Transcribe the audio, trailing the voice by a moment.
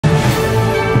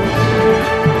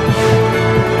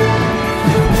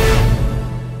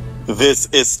This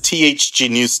is THG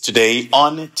News Today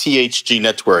on THG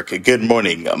Network. Good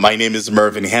morning. My name is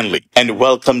Mervyn Henley, and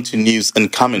welcome to News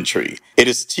and Commentary. It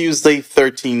is Tuesday,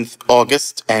 13th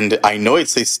August, and I know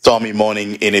it's a stormy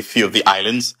morning in a few of the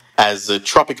islands as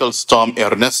Tropical Storm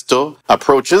Ernesto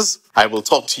approaches. I will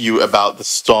talk to you about the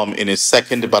storm in a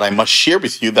second, but I must share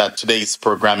with you that today's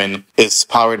programming is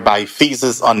powered by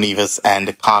Feezes on Nevis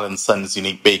and Carl & Sons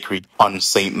Unique Bakery on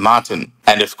St. Martin.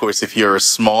 And of course, if you're a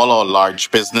small or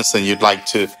large business and you'd like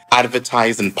to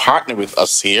advertise and partner with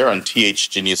us here on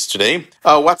THG News Today,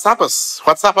 WhatsApp us.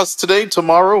 WhatsApp us today,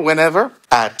 tomorrow, whenever,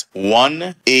 at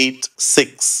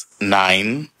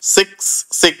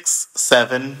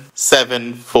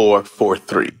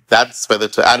 1-869-667-7443. That's whether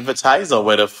to advertise or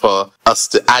whether for us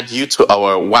to add you to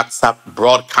our WhatsApp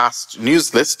broadcast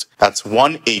news list. That's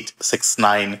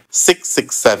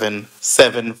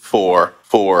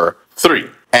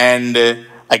 1-869-667-7443. And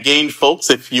again, folks,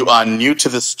 if you are new to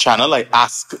this channel, I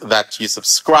ask that you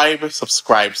subscribe.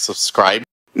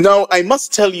 Now, I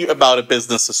must tell you about a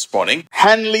business this morning.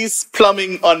 Hanley's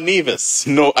Plumbing on Nevis.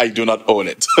 No, I do not own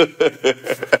it.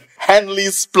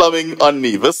 Hanley's Plumbing on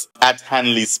Nevis. At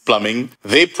Hanley's Plumbing,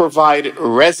 they provide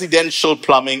residential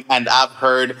plumbing, and I've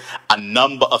heard a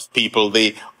number of people,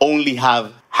 they only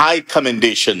have high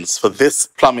commendations for this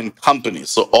plumbing company.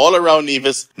 So all around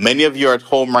Nevis, many of you are at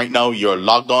home right now. You're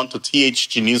logged on to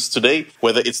THG News Today,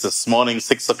 whether it's this morning,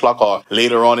 6 o'clock, or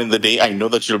later on in the day. I know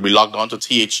that you'll be logged on to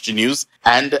THG News.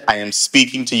 And I am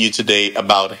speaking to you today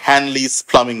about Hanley's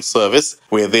Plumbing Service,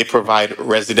 where they provide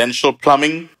residential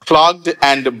plumbing, clogged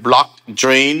and blocked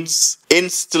drains,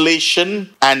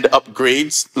 installation and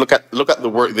upgrades. Look at the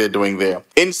work they're doing there.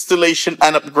 Installation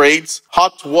and upgrades,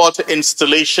 hot water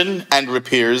installation and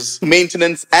repairs,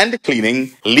 maintenance and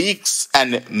cleaning, leaks,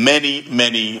 and many,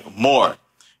 many more.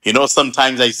 You know,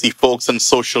 sometimes I see folks on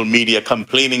social media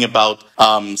complaining about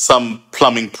some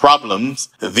plumbing problems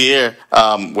there,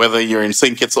 whether you're in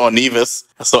St. Kitts or Nevis.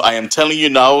 So I am telling you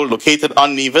now, located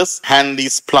on Nevis,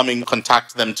 Hanley's Plumbing,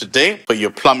 contact them today for your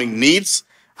plumbing needs.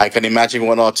 I can imagine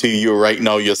one or two of you right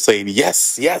now, you're saying,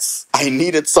 yes, I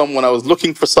needed someone. I was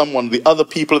looking for someone. The other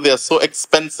people, they are so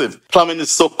expensive. Plumbing is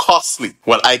so costly.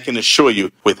 Well, I can assure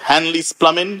you, with Hanley's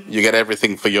Plumbing, you get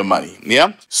everything for your money.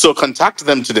 Yeah? So contact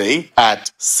them today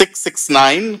at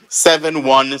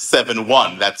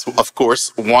 669-7171. That's, of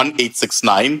course,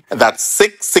 1-869. That's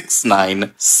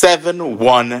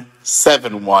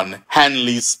 669-7171.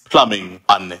 Hanley's Plumbing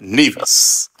on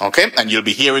Nevis. Okay? And you'll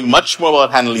be hearing much more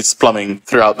about Hanley's Plumbing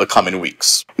throughout the coming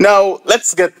weeks. Now,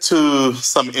 let's get to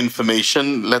some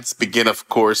information. Let's begin, of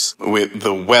course, with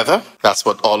the weather. That's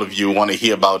what all of you want to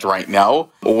hear about right now.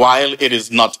 While it is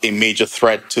not a major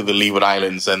threat to the Leeward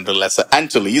Islands and the Lesser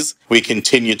Antilles, we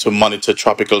continue to monitor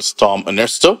Tropical Storm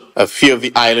Ernesto. A few of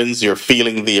the islands, you're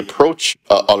feeling the approach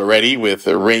already with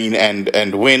rain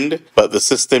and wind, but the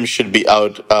system should be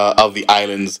out of the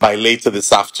islands by later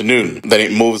this afternoon. Then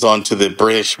it moves on to the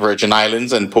British Virgin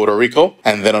Islands and Puerto Rico,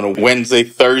 and then on Wednesday,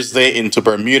 Thursday into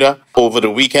Bermuda over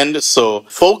the weekend. So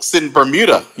folks in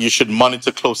Bermuda, you should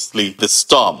monitor closely the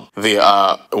storm. There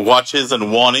are watches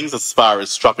and warnings as far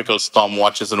as tropical storm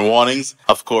watches and warnings.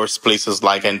 Of course, places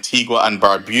like Antigua and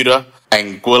Barbuda,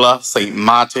 Anguilla, St.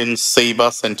 Martin,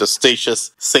 Saba, St.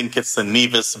 Eustatius, St. Kitts and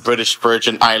Nevis, British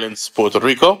Virgin Islands, Puerto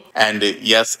Rico. And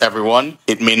yes, everyone,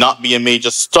 it may not be a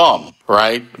major storm,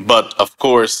 right? But of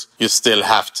course, you still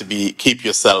have to keep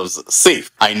yourselves safe.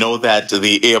 I know that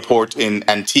the airport in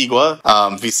Antigua,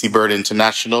 VC Bird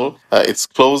International, it's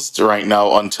closed right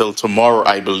now until tomorrow,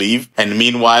 I believe. And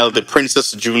meanwhile, the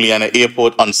Princess Juliana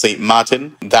Airport on St.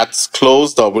 Martin, that's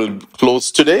closed or will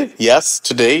close today. Yes,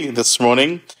 this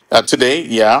morning. Today,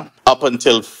 yeah, up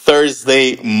until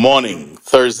Thursday morning,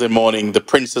 the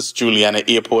Princess Juliana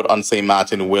Airport on St.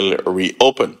 Martin will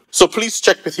reopen. So please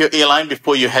check with your airline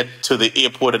before you head to the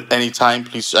airport at any time.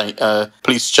 Please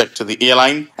check to the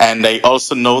airline. And I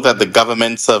also know that the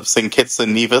governments of St. Kitts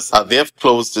and Nevis, they have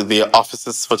closed their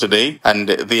offices for today, and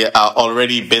there are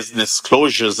already business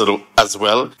closures as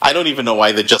well. I don't even know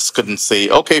why they just couldn't say,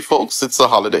 okay, folks, it's a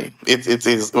holiday. It's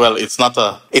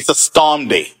a storm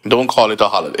day. Don't call it a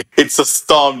holiday. It's a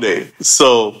storm day.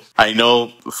 So I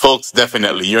know, folks,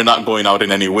 definitely you're not going out in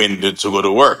any wind to go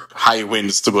to work, high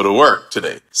winds to go to work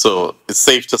today. So it's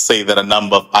safe to say that a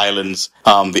number of islands,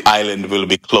 the island will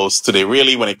be closed today,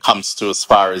 really, when it comes to as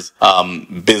far as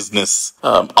business,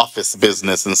 office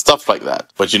business and stuff like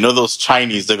that. But you know, those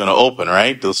Chinese, they're going to open,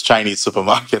 right? Those Chinese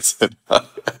supermarkets.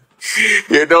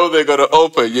 You know they're going to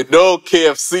open. You know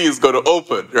KFC is going to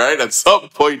open, right? At some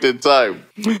point in time.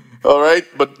 All right?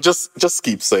 But just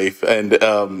keep safe. And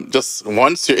just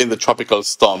once you're in the tropical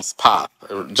storm's path,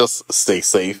 just stay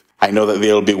safe. I know that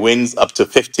there will be winds up to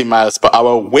 50 miles per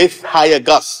hour with higher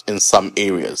gusts in some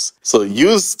areas. So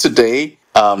use today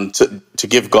to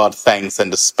give God thanks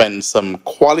and to spend some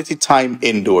quality time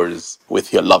indoors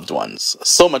with your loved ones.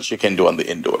 So much you can do on the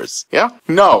indoors. Yeah?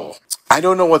 No. I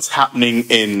don't know what's happening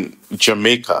in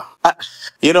Jamaica.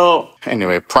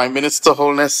 Anyway, Prime Minister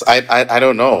Holness, I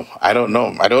don't know. I don't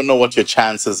know what your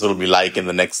chances will be like in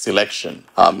the next election.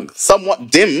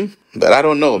 Somewhat dim, but I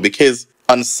don't know, because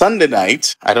on Sunday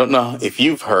night, I don't know if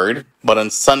you've heard, but on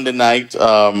Sunday night,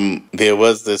 there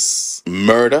was this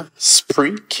murder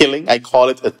spree, killing. I call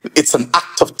it. It's an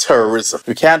act of terrorism.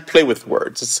 You can't play with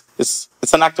words. It's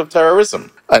an act of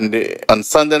terrorism. And on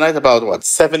Sunday night, about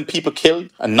 7 people killed,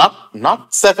 and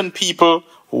not 7 people.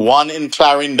 One in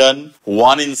Clarendon,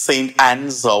 one in St.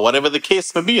 Anne's, or whatever the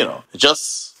case may be.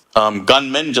 Just.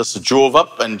 Gunmen just drove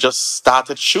up and just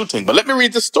started shooting. But let me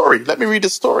read the story. A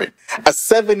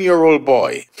 7-year-old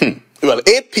boy. Well,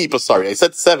 8 people, sorry. I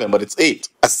said 7, but it's 8.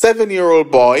 A 7-year-old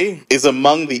boy is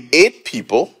among the 8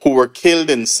 people who were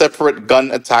killed in separate gun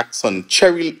attacks on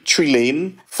Cherry Tree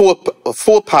Lane,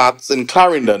 four paths in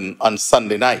Clarendon on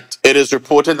Sunday night. It is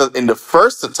reported that in the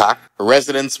first attack,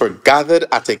 residents were gathered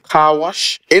at a car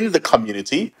wash in the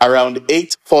community around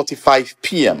 8:45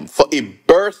 p.m. for a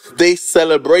birthday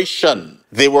celebration.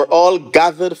 They were all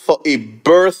gathered for a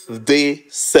birthday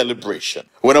celebration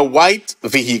when a white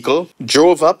vehicle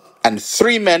drove up and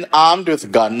 3 men armed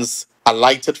with guns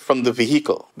alighted from the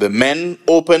vehicle. The men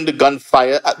opened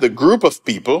gunfire at the group of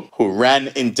people who ran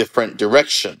in different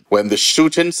directions. When the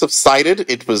shooting subsided,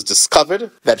 it was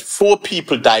discovered that 4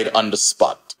 people died on the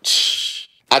spot.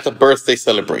 At a birthday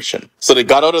celebration. So they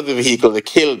got out of the vehicle,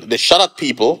 they shot at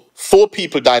people. 4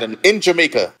 people died in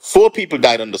Jamaica. 4 people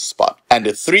died on the spot. And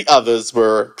the 3 others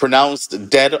were pronounced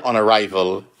dead on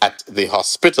arrival at the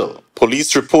hospital.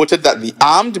 Police reported that the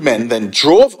armed men then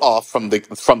drove off from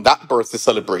that birthday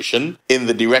celebration in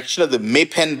the direction of the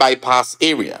Maypen bypass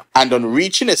area. And on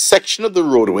reaching a section of the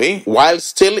roadway, while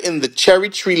still in the Cherry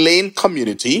Tree Lane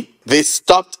community, they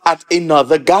stopped at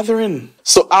another gathering.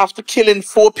 So after killing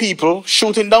 4 people,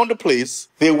 shooting down the place,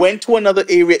 they went to another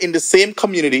area in the same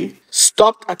community,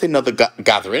 stopped at another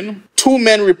gathering. 2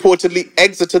 men reportedly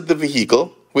exited the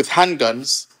vehicle with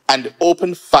handguns and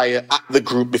opened fire at the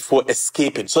group before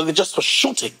escaping. So they just were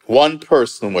shooting. 1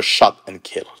 person was shot and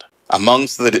killed. Among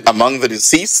the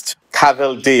deceased,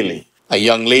 Cavell Daly, a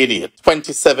young lady, a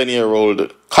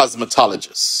 27-year-old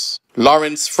cosmetologist.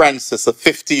 Lawrence Francis, a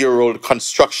 50-year-old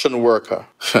construction worker.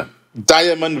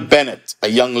 Diamond Bennett, a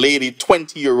young lady,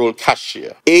 20-year-old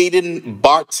cashier. Aiden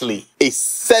Bartley, a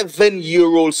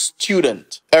 7-year-old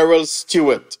student. Errol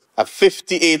Stewart, a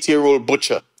 58-year-old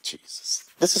butcher. Jesus.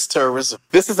 This is terrorism.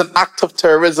 This is an act of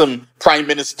terrorism, Prime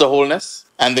Minister Holness.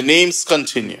 And the names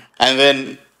continue. And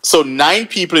then, so 9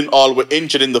 people in all were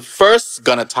injured in the first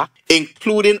gun attack,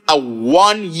 including a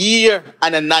 1-year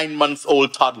and a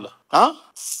 9-month-old toddler. Huh?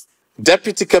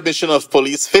 Deputy Commissioner of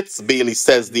Police Fitz Bailey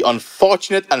says the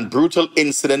unfortunate and brutal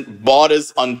incident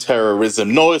borders on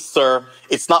terrorism. No, sir,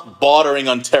 it's not bordering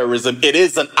on terrorism. It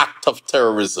is an act of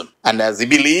terrorism. And as he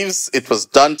believes, it was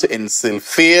done to instill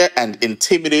fear and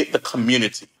intimidate the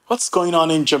community. What's going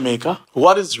on in Jamaica?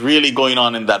 What is really going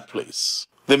on in that place?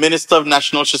 The Minister of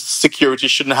National Security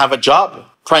shouldn't have a job.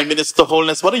 Prime Minister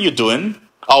Holness, what are you doing?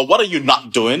 Or what are you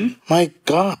not doing? My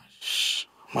gosh.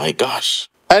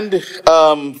 And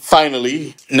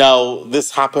finally, now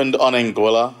this happened on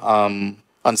Anguilla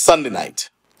on Sunday night.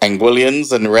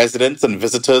 Anguillians and residents and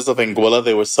visitors of Anguilla,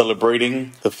 they were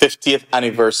celebrating the 50th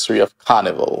anniversary of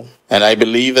Carnival. And I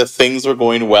believe that things were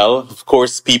going well. Of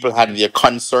course, people had their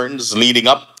concerns leading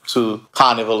up to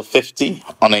Carnival 50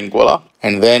 on Anguilla.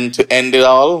 And then to end it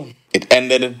all, it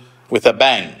ended with a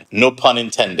bang. No pun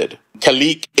intended.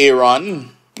 Kalik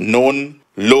Aaron, known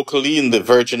locally in the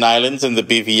Virgin Islands in the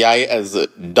BVI as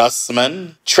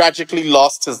Dustman, tragically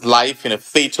lost his life in a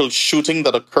fatal shooting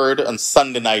that occurred on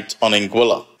Sunday night on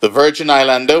Anguilla. The Virgin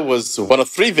Islander was one of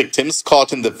 3 victims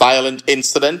caught in the violent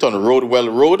incident on Roadwell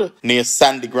Road near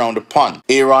Sandy Ground Pond.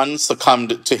 Aaron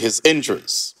succumbed to his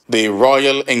injuries. The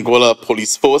Royal Anguilla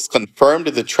Police Force confirmed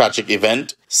the tragic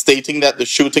event, stating that the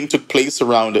shooting took place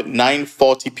around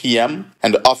 9:40 p.m.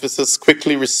 and officers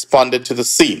quickly responded to the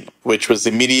scene, which was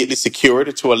immediately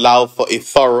secured to allow for a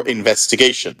thorough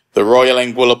investigation. The Royal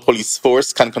Anguilla Police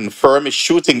Force can confirm a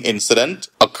shooting incident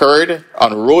occurred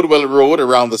on Roadwell Road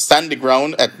around the Sandy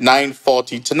Ground at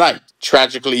 9:40 tonight.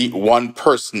 Tragically, 1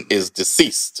 person is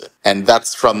deceased. And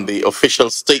that's from the official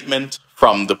statement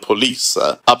from the police.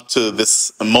 Up to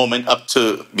this moment, up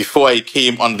to before I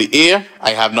came on the air,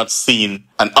 I have not seen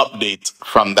an update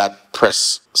from that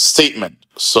press statement.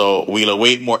 So we'll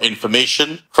await more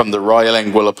information from the Royal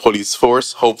Anguilla Police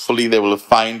Force. Hopefully they will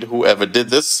find whoever did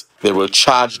this. They will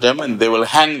charge them and they will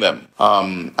hang them.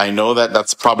 I know that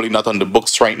that's probably not on the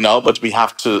books right now, but we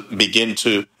have to begin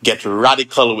to get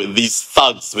radical with these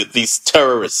thugs, with these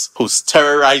terrorists who's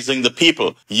terrorizing the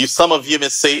people. Some of you may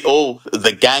say, oh,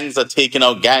 the gangs are taking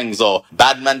out gangs, or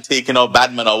bad man taking out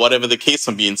bad man, or whatever the case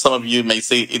may be. And some of you may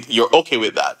say you're okay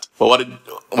with that. But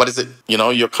what is it?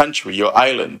 Your country, your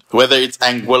island, whether it's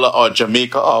Anguilla or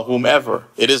Jamaica or whomever,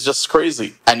 it is just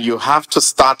crazy. And you have to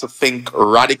start to think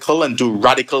radical and do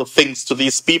radical things to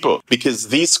these people, because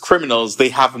these criminals, they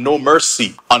have no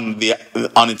mercy on the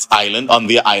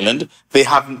island. They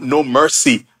have no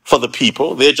mercy for the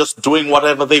people. They're just doing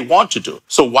whatever they want to do.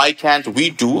 So why can't we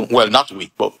do, well, not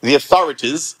we, but the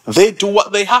authorities, they do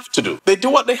what they have to do. They do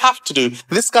what they have to do.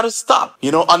 This got to stop.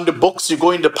 On the books, you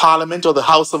go into Parliament or the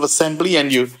House of Assembly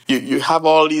and you have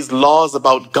all these laws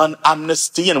about gun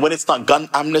amnesty. And when it's not gun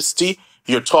amnesty,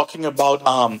 you're talking about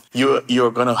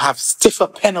you're going to have stiffer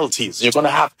penalties. You're going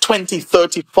to have 20,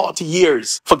 30, 40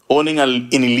 years for owning an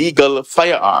illegal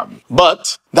firearm.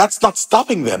 But that's not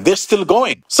stopping them. They're still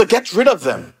going. So get rid of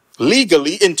them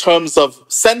legally, in terms of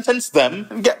sentence them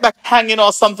and get back hanging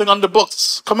or something on the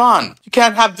books. Come on. You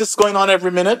can't have this going on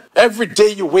every minute. Every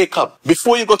day you wake up,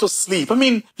 before you go to sleep.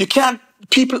 You can't.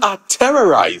 People are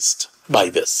terrorized by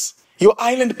this. Your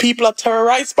island people are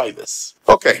terrorized by this.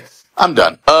 Okay. I'm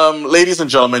done. Ladies and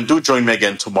gentlemen, do join me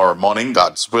again tomorrow morning,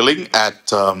 God's willing, at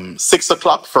 6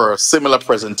 o'clock for a similar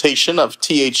presentation of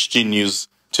THG News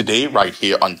Today, right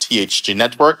here on THG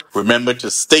Network. Remember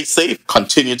to stay safe.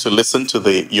 Continue to listen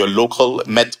to your local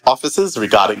Met offices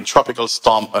regarding Tropical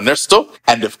Storm Ernesto.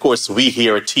 And of course, we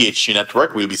here at THG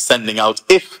Network will be sending out,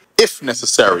 if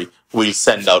necessary, we'll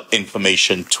send out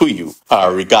information to you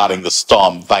regarding the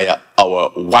storm via our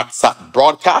WhatsApp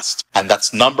broadcast. And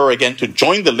that's number again to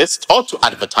join the list or to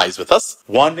advertise with us,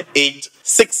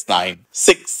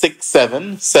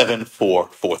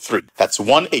 1-869-667-7443. That's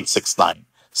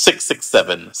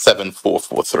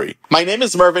 1-869-667-7443. My name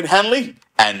is Mervyn Hanley,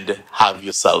 and have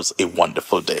yourselves a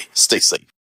wonderful day. Stay safe.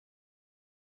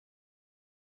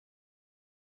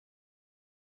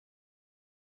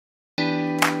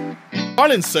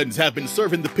 Garland Sons have been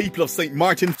serving the people of St.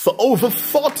 Martin for over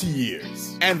 40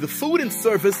 years. And the food and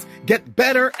service get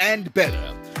better and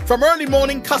better. From early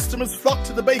morning, customers flock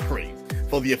to the bakery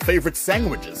for their favorite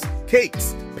sandwiches,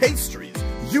 cakes, pastries,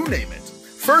 you name it.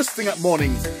 First thing at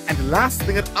mornings and last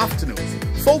thing at afternoons,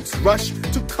 folks rush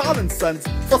to Garland Sons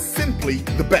for simply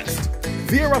the best.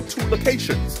 There are 2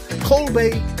 locations,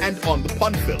 Colbay and on the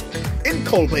Punfill. In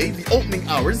Colbay, the opening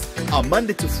hours are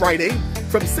Monday to Friday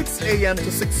from 6 a.m.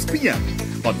 to 6 p.m.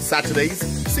 On Saturdays,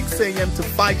 6 a.m. to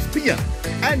 5 p.m.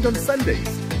 And on Sundays,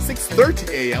 6:30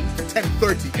 a.m. to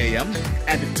 10:30 a.m.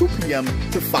 and 2 p.m.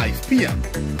 to 5 p.m.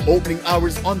 Opening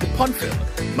hours on the Punfill,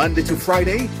 Monday to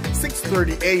Friday,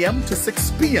 6:30 a.m. to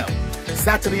 6 p.m.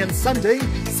 Saturday and Sunday,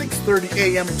 6:30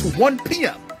 a.m. to 1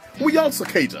 p.m. We also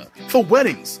cater for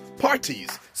weddings,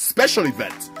 parties, special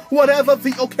events, whatever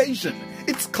the occasion.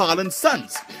 It's Garland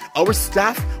Sons. Our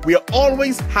staff, we are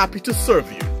always happy to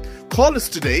serve you. Call us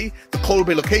today, the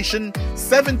Colbay location,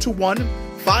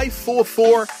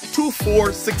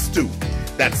 721-544-2462.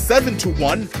 That's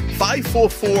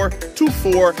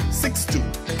 721-544-2462.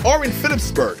 Or in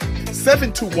Phillipsburg,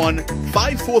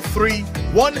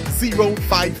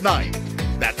 721-543-1059.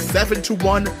 That's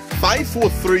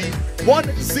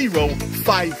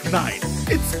 721-543-1059.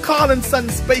 It's Garland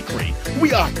Sons Bakery.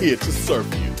 We are here to serve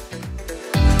you.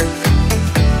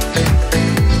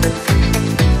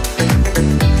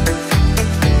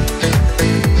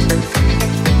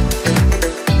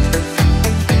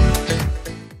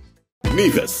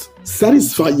 Nevis,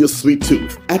 satisfy your sweet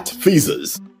tooth at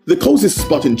Feaser's, the cozy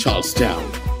spot in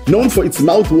Charlestown, known for its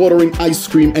mouth-watering ice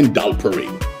cream and dal parade.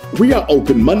 We are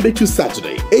open Monday to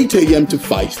Saturday, 8 a.m. to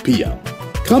 5 p.m.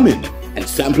 Come in and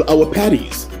sample our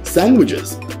patties,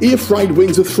 sandwiches, air-fried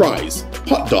wings with fries,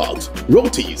 hot dogs,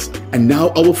 rotis, and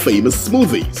now our famous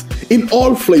smoothies, in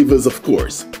all flavors of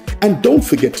course. And don't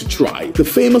forget to try the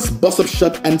famous bus-up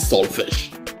shut and saltfish.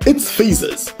 It's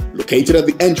Feaser's, located at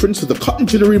the entrance to the Cotton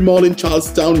Jewelry Mall in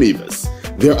Charlestown, Nevis.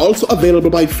 They're also available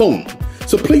by phone,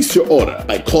 so place your order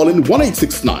by calling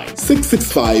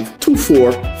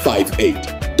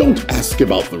 1-869-665-2458. Don't ask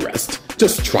about the rest,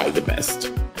 just try the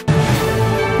best.